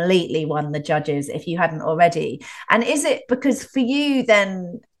completely won the judges if you hadn't already. And is it because for you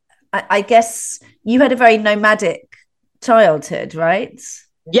then, I guess you had a very nomadic childhood, right?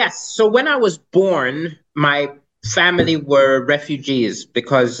 Yes. So when I was born, my family were refugees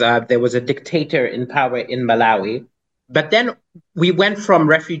because there was a dictator in power in Malawi. But then we went from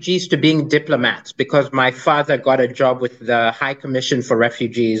refugees to being diplomats because my father got a job with the High Commission for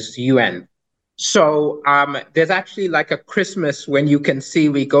Refugees, UN. So there's actually like a Christmas when you can see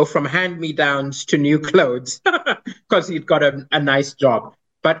we go from hand-me-downs to new clothes because he'd got a nice job.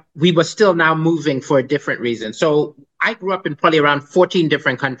 But we were still now moving for a different reason. So I grew up in probably around 14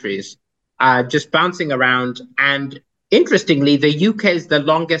 different countries, just bouncing around. And interestingly, the UK is the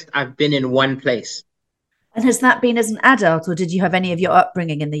longest I've been in one place. And has that been as an adult, or did you have any of your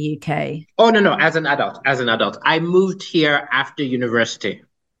upbringing in the UK? Oh, no, as an adult. I moved here after university.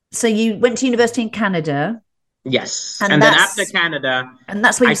 So you went to university in Canada? Yes. And then after Canada. And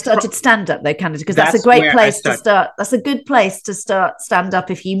that's where you started stand-up though, Canada, because that's a great place to start. That's a good place to start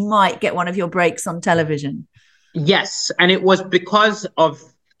stand-up if you might get one of your breaks on television. Yes. And it was because of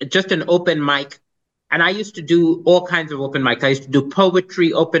just an open mic. And I used to do all kinds of open mics. I used to do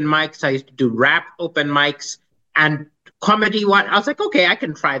poetry open mics. I used to do rap open mics and comedy one. I was like, okay, I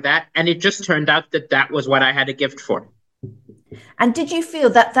can try that. And it just turned out that was what I had a gift for. And did you feel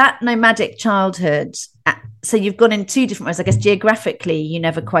that nomadic childhood, so you've gone in two different ways, I guess geographically, you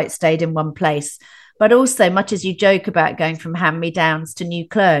never quite stayed in one place, but also much as you joke about going from hand-me-downs to new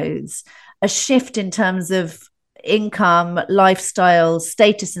clothes, a shift in terms of income, lifestyle,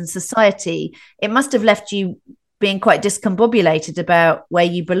 status in society, it must have left you being quite discombobulated about where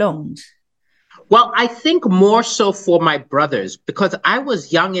you belonged. Well, I think more so for my brothers, because I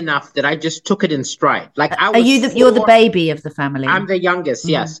was young enough that I just took it in stride. Like you're the baby of the family? I'm the youngest,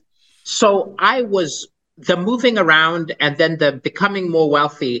 yes. So I was the moving around and then the becoming more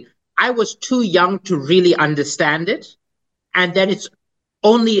wealthy. I was too young to really understand it. And then it's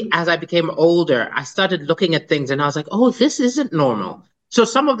only as I became older, I started looking at things and I was like, oh, this isn't normal. So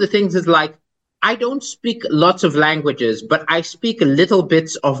some of the things is like, I don't speak lots of languages, but I speak little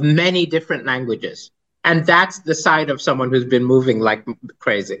bits of many different languages. And that's the side of someone who's been moving like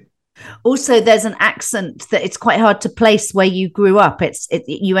crazy. Also, there's an accent that it's quite hard to place where you grew up.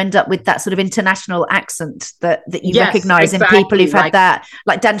 You end up with that sort of international accent that you recognize in people who've had that.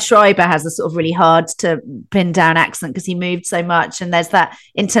 Like Dan Schreiber has a sort of really hard to pin down accent because he moved so much. And there's that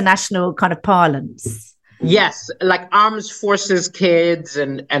international kind of parlance. Yes, like armed forces kids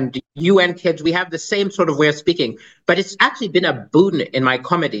and UN kids, we have the same sort of way of speaking. But it's actually been a boon in my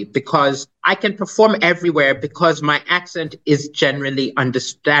comedy because I can perform everywhere because my accent is generally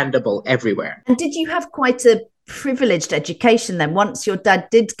understandable everywhere. And did you have quite a privileged education then once your dad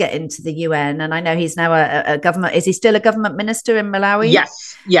did get into the UN? And I know he's now a government, is he still a government minister in Malawi?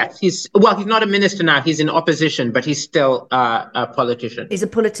 Yes. He's not a minister now, he's in opposition, but he's still a politician. He's a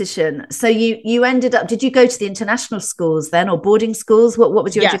politician. So you ended up, did you go to the international schools then or boarding schools? What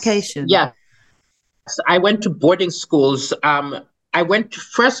was your education? Yes, I went to boarding schools. I went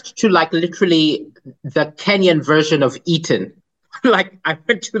first to like literally the Kenyan version of Eton. Like I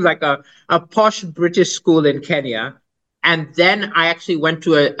went to like a posh British school in Kenya. And then I actually went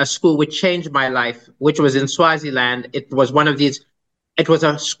to a school which changed my life, which was in Swaziland. It was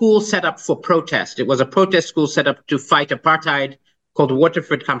a school set up for protest. It was a protest school set up to fight apartheid called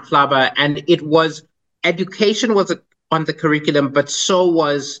Waterford Kamhlaba. And education was on the curriculum, but so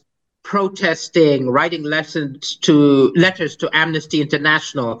was protesting, writing letters to Amnesty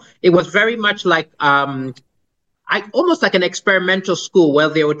International. It was very much like almost like an experimental school where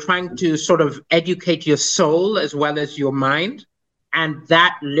they were trying to sort of educate your soul as well as your mind. And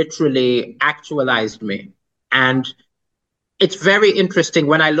that literally actualized me. And it's very interesting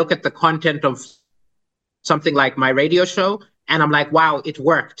when I look at the content of something like my radio show, and I'm like, wow, it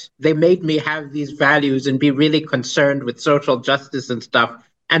worked. They made me have these values and be really concerned with social justice and stuff.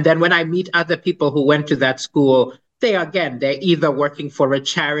 And then when I meet other people who went to that school, they're either working for a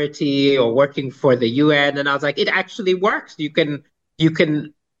charity or working for the UN. And I was like, it actually works. You can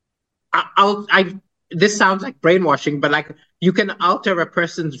this sounds like brainwashing, but like you can alter a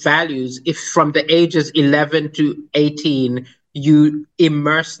person's values if from the ages 11 to 18, you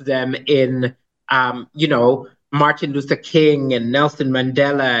immerse them in, Martin Luther King and Nelson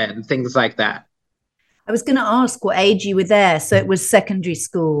Mandela and things like that. I was going to ask what age you were there. So it was secondary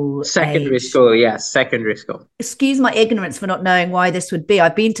school. Secondary school, yes, secondary school. Excuse my ignorance for not knowing why this would be.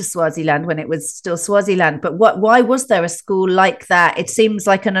 I've been to Swaziland when it was still Swaziland, but why was there a school like that? It seems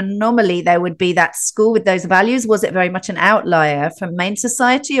like an anomaly there would be that school with those values. Was it very much an outlier from main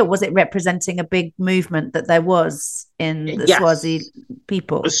society, or was it representing a big movement that there was in the Swazi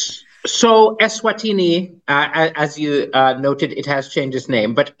people? So Eswatini, as you noted, it has changed its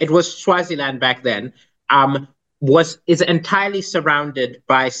name, but it was Swaziland back then. Is entirely surrounded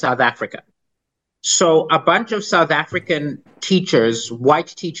by South Africa. So a bunch of South African teachers, white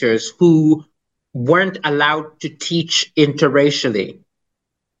teachers who weren't allowed to teach interracially,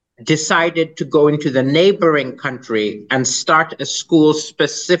 decided to go into the neighboring country and start a school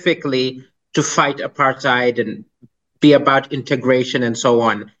specifically to fight apartheid and be about integration and so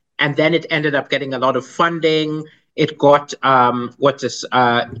on. And then it ended up getting a lot of funding. It got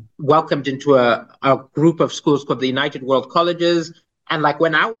welcomed into a group of schools called the United World Colleges. And like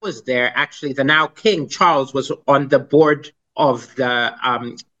when I was there, actually, the now King Charles was on the board of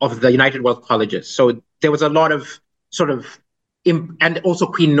the United World Colleges. So there was a lot of and also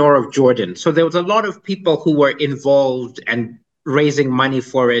Queen Noor of Jordan. So there was a lot of people who were involved and raising money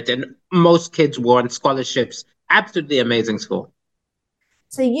for it. And most kids were on scholarships. Absolutely amazing school.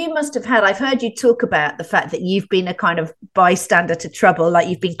 So you must have had, I've heard you talk about the fact that you've been a kind of bystander to trouble, like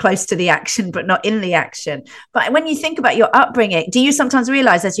you've been close to the action, but not in the action. But when you think about your upbringing, do you sometimes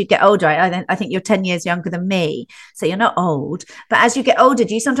realize as you get older, I think you're 10 years younger than me, so you're not old, but as you get older,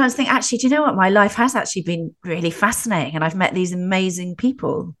 do you sometimes think, actually, do you know what? My life has actually been really fascinating and I've met these amazing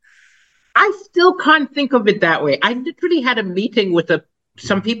people. I still can't think of it that way. I literally had a meeting with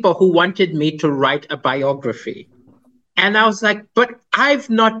some people who wanted me to write a biography. And I was like, but I've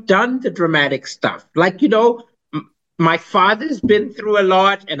not done the dramatic stuff. Like, my father's been through a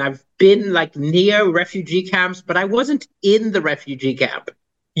lot and I've been like near refugee camps, but I wasn't in the refugee camp.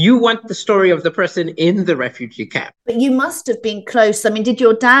 You want the story of the person in the refugee camp. But you must have been close. I mean, did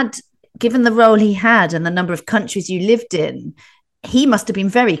your dad, given the role he had and the number of countries you lived in, he must have been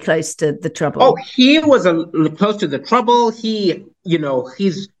very close to the trouble. Oh, he was close to the trouble. He's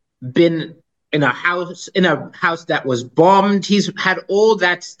been in a house that was bombed. He's had all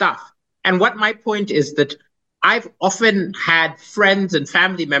that stuff. And what my point is that I've often had friends and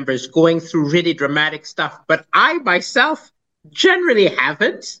family members going through really dramatic stuff, but I myself generally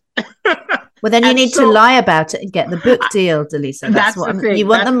haven't. Well, then you need to lie about it and get the book deal, Daliso. That's what you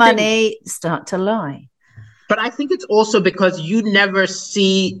want. The money, start to lie. But I think it's also because you never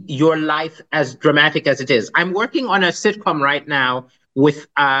see your life as dramatic as it is. I'm working on a sitcom right now with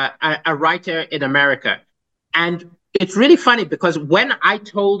a writer in America. And it's really funny because when I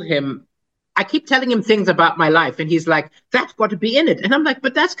told him, I keep telling him things about my life and he's like, that's got to be in it. And I'm like,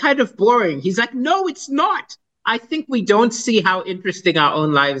 but that's kind of boring. He's like, no, it's not. I think we don't see how interesting our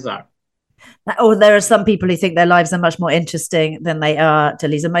own lives are. Or there are some people who think their lives are much more interesting than they are,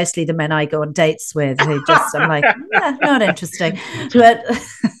 Daliso. Mostly the men I go on dates with who just, I'm like, not interesting. But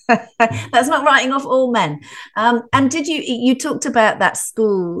that's not writing off all men. And did you talked about that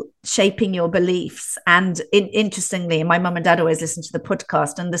school shaping your beliefs. And interestingly, my mum and dad always listen to the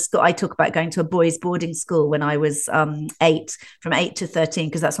podcast, and the school, I talk about going to a boys' boarding school when I was 8, from 8 to 13,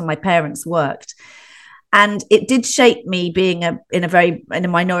 because that's when my parents worked. And it did shape me being in a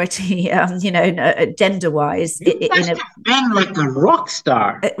minority, gender wise. You must have been like a rock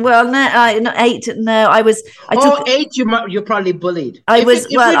star. Well, no, not 8. No, I was. 8. You're probably bullied. I was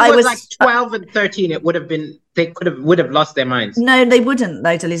like 12 and 13. It would have been. They would have lost their minds. No, they wouldn't,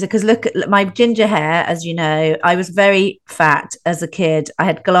 though, Daliso. Because look at my ginger hair. As you know, I was very fat as a kid. I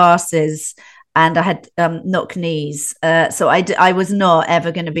had glasses. And I had knock knees. So I was not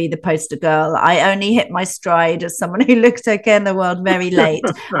ever going to be the poster girl. I only hit my stride as someone who looked okay in the world very late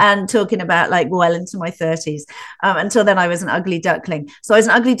and talking about like well into my 30s. Until then, I was an ugly duckling. So I was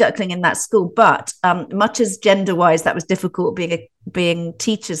an ugly duckling in that school. But much as gender-wise, that was difficult. Being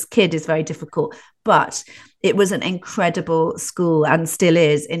teacher's kid is very difficult. But it was an incredible school and still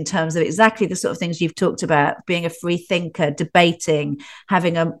is, in terms of exactly the sort of things you've talked about, being a free thinker, debating,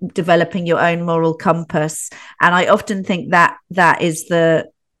 developing your own moral compass. And I often think that is the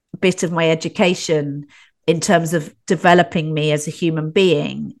bit of my education in terms of developing me as a human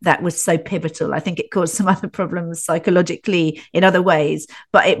being, that was so pivotal. I think it caused some other problems psychologically in other ways,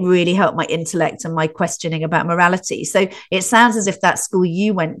 but it really helped my intellect and my questioning about morality. So it sounds as if that school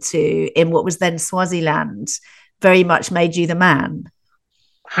you went to in what was then Swaziland very much made you the man.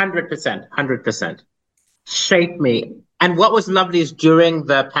 100%, 100%. Shaped me. And what was lovely is during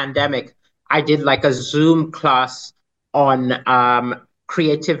the pandemic, I did like a Zoom class on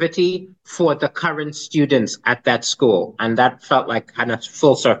creativity for the current students at that school. And that felt like kind of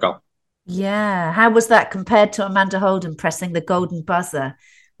full circle. Yeah. How was that compared to Amanda Holden pressing the golden buzzer,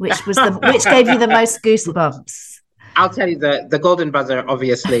 which gave you the most goosebumps? I'll tell you the golden buzzer,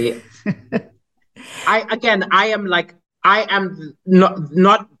 obviously. I'm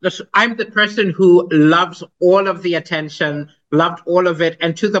the person who loves all of the attention, loved all of it.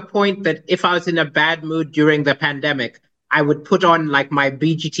 And to the point that if I was in a bad mood during the pandemic, I would put on like my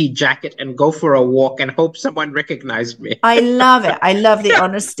BGT jacket and go for a walk and hope someone recognized me. I love it. I love the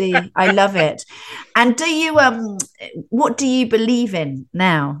honesty. I love it. And what do you believe in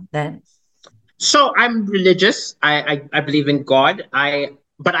now then? So I'm religious. I believe in God.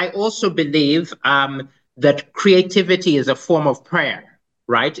 But I also believe that creativity is a form of prayer,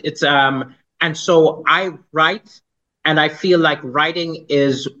 right? And so I write, and I feel like writing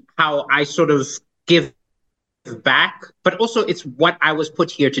is how I sort of give back, but also it's what I was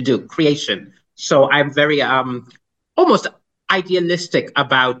put here to do, creation. So I'm very almost idealistic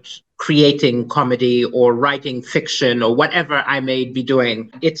about creating comedy or writing fiction or whatever I may be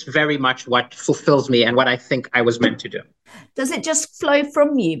doing. It's very much what fulfills me and what I think I was meant to do. Does it just flow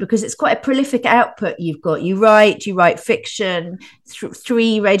from you? Because it's quite a prolific output you've got. You write fiction,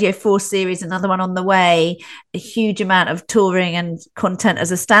 3 Radio 4 series, another one on the way, a huge amount of touring and content as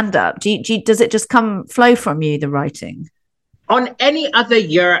a stand-up. Does it just flow from you, the writing? On any other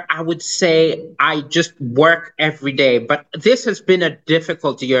year, I would say I just work every day. But this has been a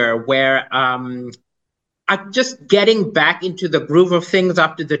difficult year where I'm just getting back into the groove of things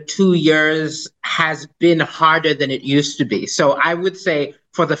after the 2 years has been harder than it used to be. So I would say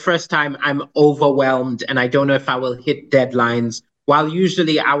for the first time, I'm overwhelmed and I don't know if I will hit deadlines. While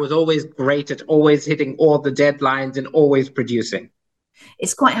usually I was always great at always hitting all the deadlines and always producing.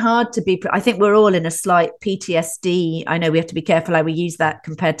 It's quite hard to be, I think we're all in a slight PTSD. I know we have to be careful how we use that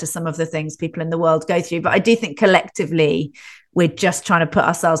compared to some of the things people in the world go through, but I do think collectively we're just trying to put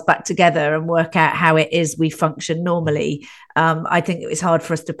ourselves back together and work out how it is we function normally. I think it was hard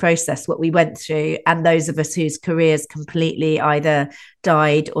for us to process what we went through, and those of us whose careers completely either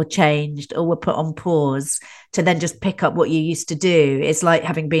died or changed or were put on pause, to then just pick up what you used to do. It's like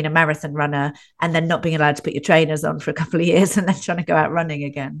having been a marathon runner and then not being allowed to put your trainers on for a couple of years and then trying to go out running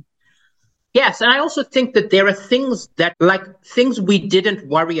again. Yes, and I also think that there are things we didn't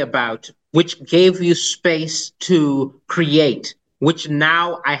worry about, which gave you space to create, which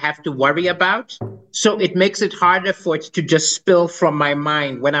now I have to worry about. So it makes it harder for it to just spill from my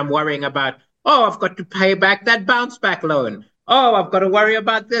mind when I'm worrying about, I've got to pay back that bounce back loan. I've got to worry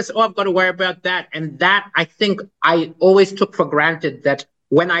about this. I've got to worry about that. And that, I think I always took for granted that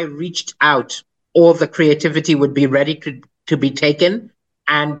when I reached out, all the creativity would be ready to be taken.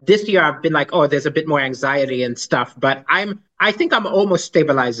 And this year I've been like, there's a bit more anxiety and stuff, but I think I'm almost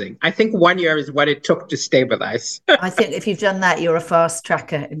stabilizing. I think 1 year is what it took to stabilize. I think if you've done that, you're a fast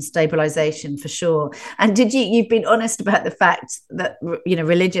tracker in stabilization for sure. And you've been honest about the fact that,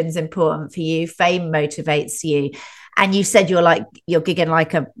 religion's important for you, fame motivates you. And you said you're gigging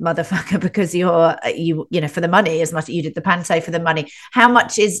like a motherfucker because you for the money, as much as you did the panto for the money. How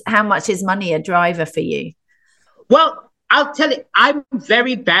much is money a driver for you? Well, I'll tell you, I'm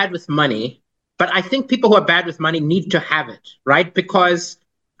very bad with money, but I think people who are bad with money need to have it, right? Because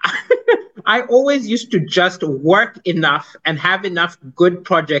I always used to just work enough and have enough good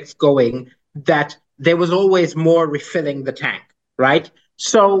projects going that there was always more refilling the tank, right?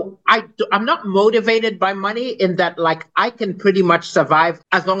 So I'm not motivated by money in that, like, I can pretty much survive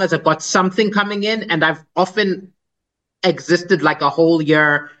as long as I've got something coming in. And I've often existed like a whole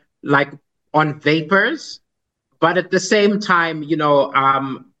year, like on vapors. But at the same time,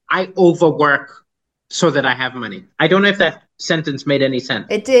 I overwork so that I have money. I don't know if that sentence made any sense.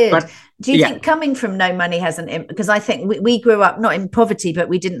 It did. But, do you think coming from no money hasn't, because I think we grew up not in poverty, but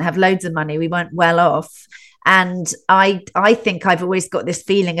we didn't have loads of money. We weren't well off. And I think I've always got this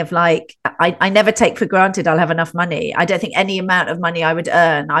feeling of like, I never take for granted I'll have enough money. I don't think any amount of money I would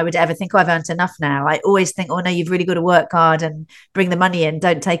earn, I would ever think, I've earned enough now. I always think, no, you've really got to work hard and bring the money in.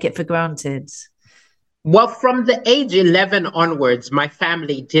 Don't take it for granted. Well, from the age 11 onwards, my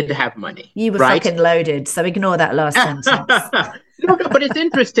family did have money. You were right? fucking loaded, so ignore that last sentence. No, but it's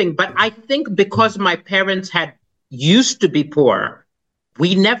interesting. But I think because my parents had used to be poor,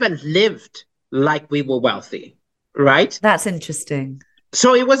 we never lived like we were wealthy, right? That's interesting.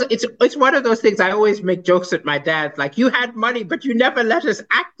 So it's one of those things. I always make jokes at my dad, like, you had money, but you never let us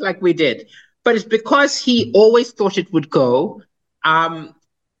act like we did. But it's because he always thought it would go.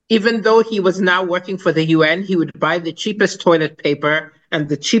 Even though he was now working for the UN, he would buy the cheapest toilet paper and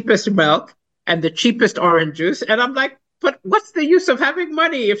the cheapest milk and the cheapest orange juice. And I'm like, but what's the use of having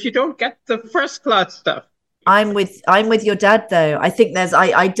money if you don't get the first class stuff? I'm with your dad though. I think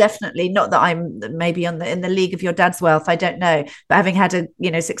I definitely, not that I'm maybe in the league of your dad's wealth, I don't know, but having had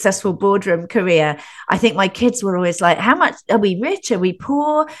a successful boardroom career, I think my kids were always like, how much are we rich? Are we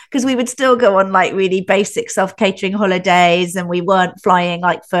poor? Because we would still go on like really basic self-catering holidays, and we weren't flying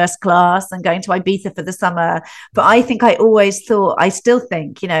like first class and going to Ibiza for the summer. But I think I always thought, I still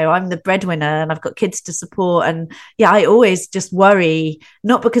think, I'm the breadwinner and I've got kids to support, and I always just worry,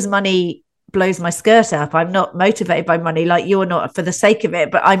 not because money blows my skirt up. I'm not motivated by money like you're not for the sake of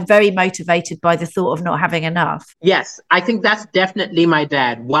it, but I'm very motivated by the thought of not having enough. Yes, I think that's definitely my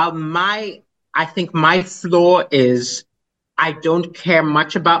dad. While I think my flaw is I don't care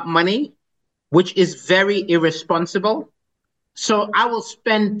much about money, which is very irresponsible. So I will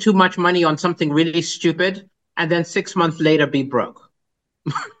spend too much money on something really stupid and then 6 months later be broke.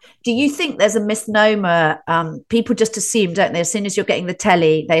 Do you think there's a misnomer? People just assume, don't they? As soon as you're getting the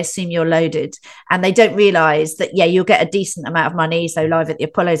telly, they assume you're loaded, and they don't realize that, you'll get a decent amount of money. So Live at the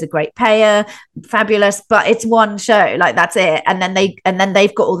Apollo is a great payer, fabulous, but it's one show, like that's it. And then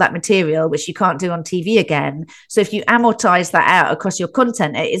they've got all that material, which you can't do on TV again. So if you amortize that out across your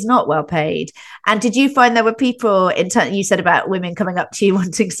content, it is not well paid. And did you find there were people you said about women coming up to you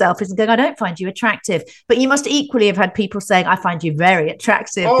wanting selfies and going, I don't find you attractive, but you must equally have had people saying, I find you very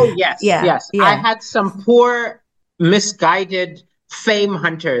attractive. Oh, yes. I had some poor, misguided fame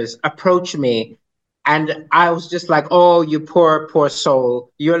hunters approach me, and I was just like, oh, you poor, poor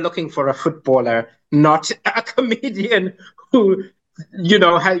soul. You're looking for a footballer, not a comedian who,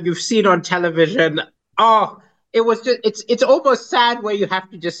 you've seen on television. Oh, it was just, it's almost sad where you have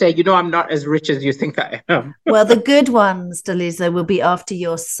to just say, I'm not as rich as you think I am. Well, the good ones, Daliso, will be after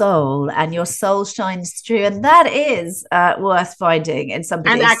your soul, and your soul shines through. And that is worth finding in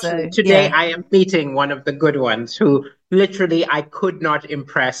somebody. And actually, today I am meeting one of the good ones who literally I could not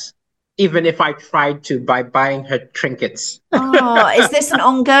impress, even if I tried to, by buying her trinkets. Oh, is this an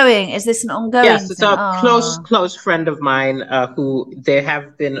ongoing? Yes, it's a close friend of mine who there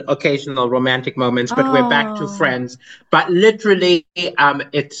have been occasional romantic moments, but we're back to friends. But literally,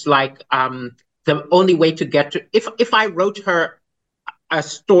 it's like the only way to get to, if I wrote her a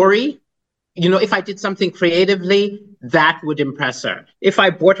story, if I did something creatively, that would impress her. If I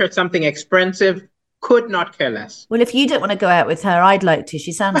bought her something expensive, could not care less. Well, if you don't want to go out with her, I'd like to.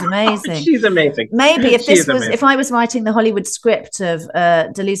 She sounds amazing. She's amazing. Maybe if I was writing the Hollywood script of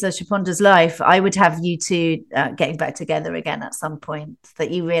Daliso Chaponda's life, I would have you two getting back together again at some point,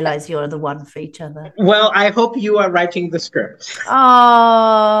 that you realize you're the one for each other. Well, I hope you are writing the script.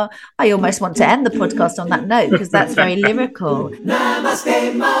 Oh, I almost want to end the podcast on that note, because that's very lyrical.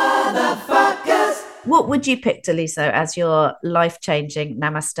 Namaste, motherfuckers. What would you pick, Daliso, as your life-changing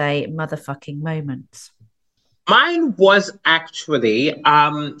namaste motherfucking moment? Mine was actually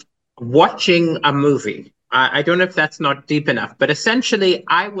watching a movie. I don't know if that's not deep enough, but essentially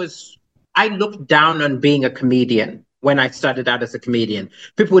I looked down on being a comedian when I started out as a comedian.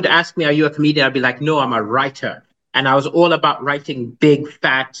 People would ask me, are you a comedian? I'd be like, no, I'm a writer. And I was all about writing big,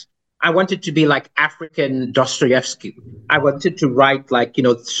 fat. I wanted to be like African Dostoevsky. I wanted to write like,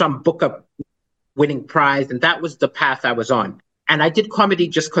 some book of winning prize, and that was the path I was on. And I did comedy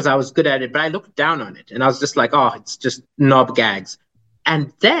just because I was good at it, but I looked down on it and I was just like, oh, it's just knob gags.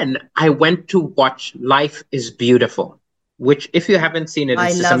 And then I went to watch Life is Beautiful, which, if you haven't seen it,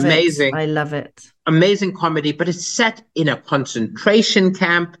 it's just amazing. I love it. Amazing comedy, but it's set in a concentration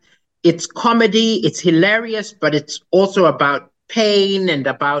camp. It's comedy, it's hilarious, but it's also about pain and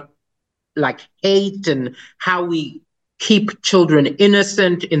about like hate and how we keep children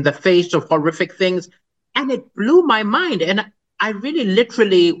innocent in the face of horrific things. And it blew my mind. And I really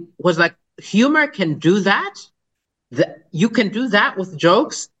literally was like, humor can do that. You can do that with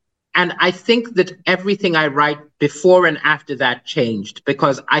jokes. And I think that everything I write before and after that changed,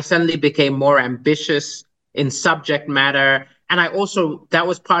 because I suddenly became more ambitious in subject matter. And that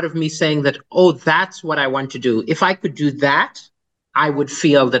was part of me saying that, oh, that's what I want to do. If I could do that, I would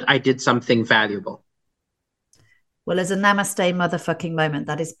feel that I did something valuable. Well, as a namaste motherfucking moment,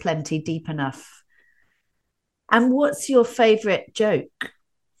 that is plenty deep enough. And what's your favourite joke?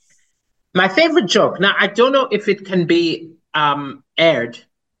 My favorite joke. Now, I don't know if it can be aired.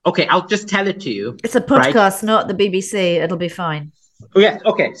 Okay, I'll just tell it to you. It's a podcast, not the BBC. It'll be fine. Oh, yeah.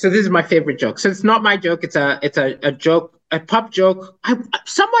 Okay. So this is my favorite joke. So it's not my joke. It's a joke, a pub joke. I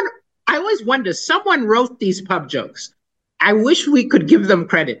always wonder, someone wrote these pub jokes. I wish we could give them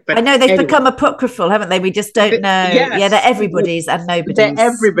credit. But I know they've become apocryphal, haven't they? We just don't know. Yes. Yeah, they're everybody's and nobody's. They're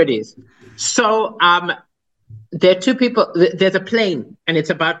everybody's. So there are two people. There's a plane and it's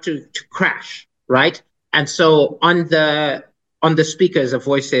about to crash, right? And so on the speakers, a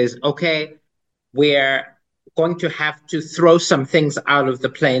voice says, "Okay, we're going to have to throw some things out of the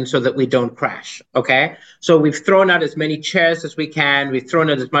plane so that we don't crash." Okay, so we've thrown out as many chairs as we can. We've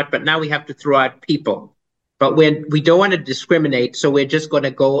thrown out as much, but now we have to throw out people. But we don't want to discriminate, so we're just going to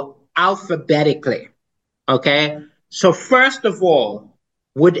go alphabetically. Okay, so first of all,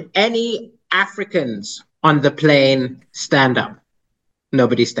 would any Africans on the plane stand up?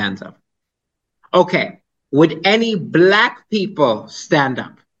 Nobody stands up. Okay. Would any Black people stand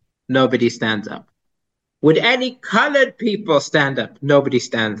up? Nobody stands up. Would any colored people stand up? Nobody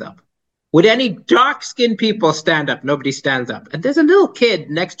stands up. Would any dark-skinned people stand up? Nobody stands up. And there's a little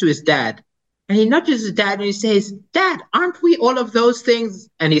kid next to his dad. And he nudges his dad and he says, "Dad, aren't we all of those things?"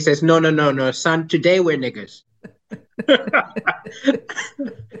 And he says, No, son, today we're niggers.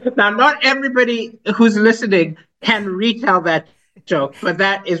 Now, not everybody who's listening can retell that joke, but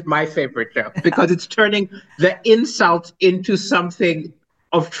that is my favorite joke because it's turning the insult into something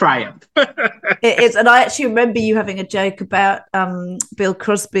of triumph. It is, and I actually remember you having a joke about Bill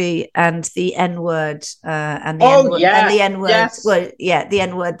Crosby and the N-word and the N-word. Yes. Well, yeah, the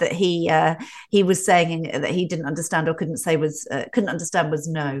N-word that he was saying that he didn't understand or couldn't understand was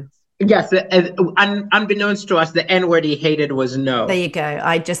no. Yes, unbeknownst to us, the N-word he hated was no. There you go.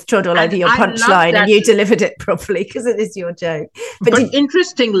 I just trod all over your punchline and you delivered it properly because it is your joke. But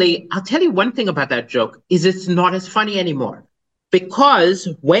interestingly, I'll tell you one thing about that joke is it's not as funny anymore. Because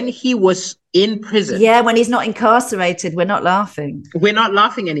when he was in prison... Yeah, when he's not incarcerated, we're not laughing. We're not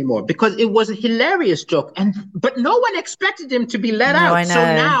laughing anymore because it was a hilarious joke. But no one expected him to be let out. I know. So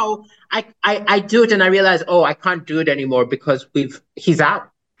now I do it and I realize, I can't do it anymore because he's out.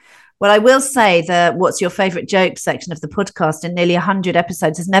 Well, I will say that what's your favourite joke section of the podcast in nearly 100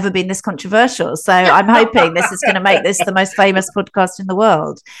 episodes has never been this controversial. So I'm hoping this is going to make this the most famous podcast in the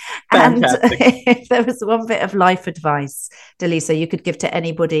world. Fantastic. And if there was one bit of life advice, Daliso, you could give to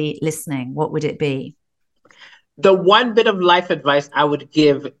anybody listening, what would it be? The one bit of life advice I would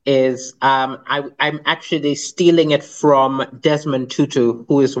give is I'm actually stealing it from Desmond Tutu,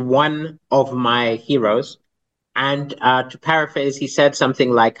 who is one of my heroes. And to paraphrase, he said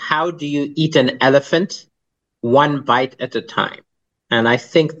something like, "How do you eat an elephant? One bite at a time." And I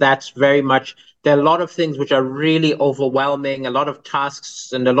think that's very much, there are a lot of things which are really overwhelming, a lot of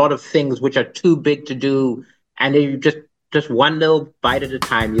tasks and a lot of things which are too big to do. And if you just one little bite at a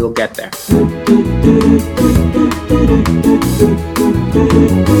time, you'll get there.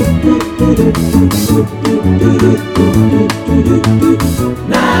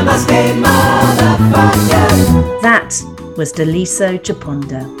 Namaste, motherfucker. That was Daliso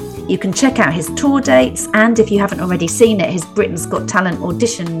Chaponda. You can check out his tour dates, and if you haven't already seen it, his Britain's Got Talent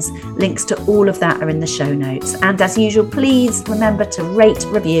auditions. Links to all of that are in the show notes. And as usual, please remember to rate,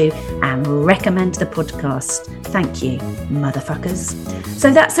 review, and recommend the podcast. Thank you, motherfuckers.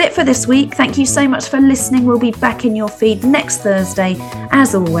 So that's it for this week. Thank you so much for listening. We'll be back in your feed next Thursday,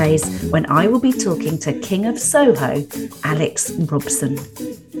 as always, when I will be talking to King of Soho, Alex Robson.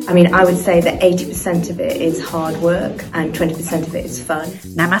 I mean, I would say that 80% of it is hard work and 20% of it is fun.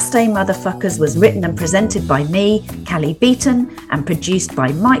 Namaste Motherfuckers was written and presented by me, Callie Beaton, and produced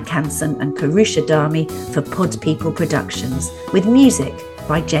by Mike Hansen and Karusha Dami for Pod People Productions, with music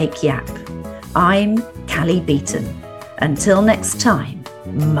by Jake Yap. I'm Callie Beaton. Until next time,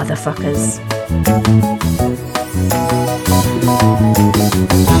 motherfuckers.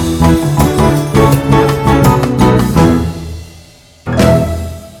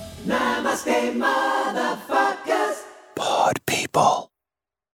 Namaste, motherfuckers. Pod People.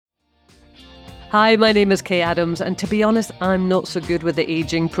 Hi, my name is Kay Adams, and to be honest, I'm not so good with the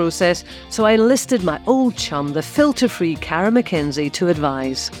ageing process, so I enlisted my old chum, the filter-free Cara McKenzie, to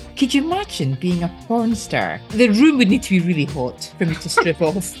advise. Could you imagine being a porn star? The room would need to be really hot for me to strip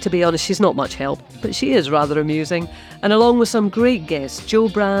off. To be honest, she's not much help, but she is rather amusing. And along with some great guests, Joe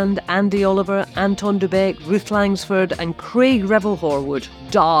Brand, Andy Oliver, Anton Dubek, Ruth Langsford, and Craig Revel-Horwood,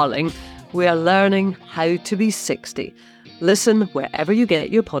 darling, we are learning how to be 60. Listen wherever you get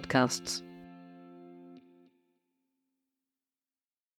your podcasts.